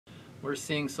We're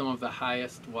seeing some of the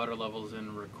highest water levels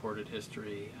in recorded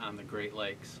history on the Great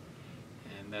Lakes,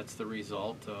 and that's the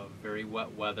result of very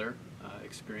wet weather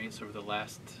experienced over the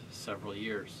last several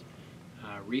years.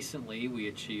 Recently, we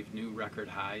achieved new record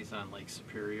highs on Lake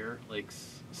Superior, Lake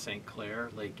St.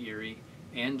 Clair, Lake Erie,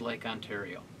 and Lake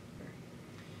Ontario.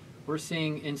 We're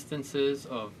seeing instances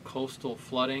of coastal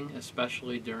flooding,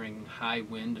 especially during high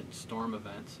wind and storm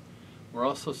events. We're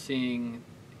also seeing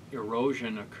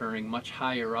erosion occurring much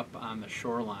higher up on the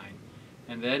shoreline,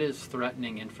 and that is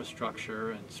threatening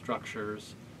infrastructure and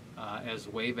structures as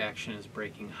wave action is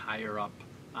breaking higher up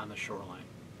on the shoreline.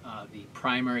 The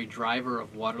primary driver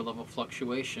of water level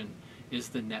fluctuation is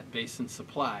the net basin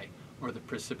supply, or the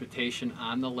precipitation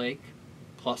on the lake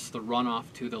plus the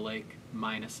runoff to the lake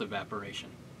minus evaporation.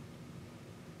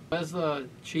 As the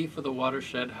chief of the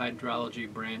watershed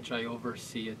hydrology branch, I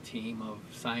oversee a team of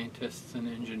scientists and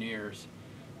engineers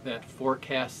that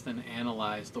forecast and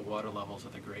analyze the water levels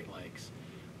of the Great Lakes.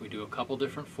 We do a couple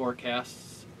different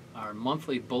forecasts. Our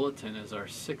monthly bulletin is our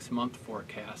 6-month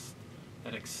forecast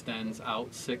that extends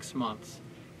out 6 months,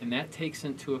 and that takes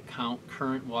into account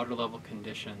current water level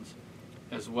conditions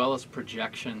as well as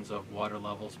projections of water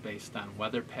levels based on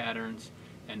weather patterns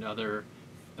and other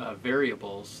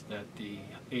variables that the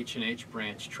H&H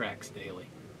branch tracks daily.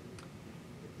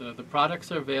 The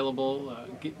products are available,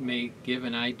 may give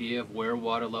an idea of where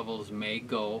water levels may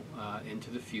go into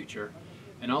the future,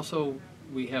 and also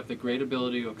we have the great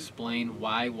ability to explain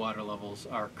why water levels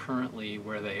are currently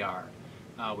where they are.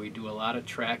 We do a lot of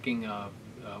tracking of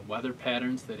weather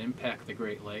patterns that impact the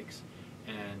Great Lakes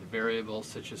and variables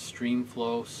such as stream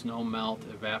flow, snow melt,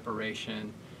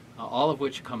 evaporation, all of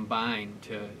which combine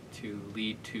to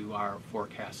lead to our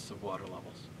forecasts of water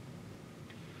levels.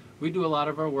 We do a lot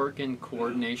of our work in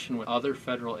coordination with other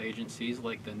federal agencies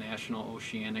like the National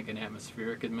Oceanic and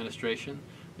Atmospheric Administration,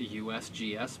 the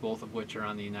USGS, both of which are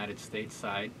on the United States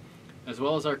side, as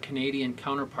well as our Canadian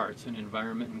counterparts in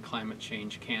Environment and Climate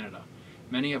Change Canada.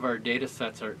 Many of our data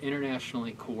sets are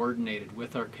internationally coordinated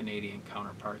with our Canadian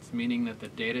counterparts, meaning that the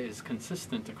data is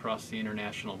consistent across the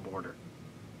international border.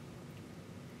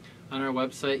 On our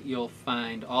website, you'll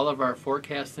find all of our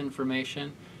forecast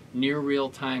information, near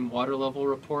real-time water level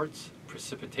reports,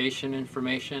 precipitation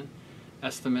information,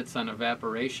 estimates on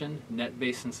evaporation, net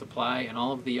basin supply, and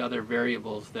all of the other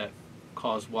variables that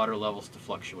cause water levels to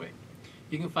fluctuate.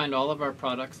 You can find all of our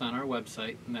products on our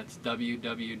website, and that's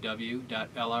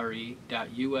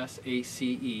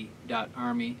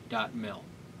www.lre.usace.army.mil.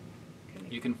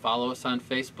 You can follow us on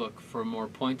Facebook for more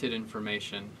pointed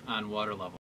information on water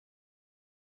levels.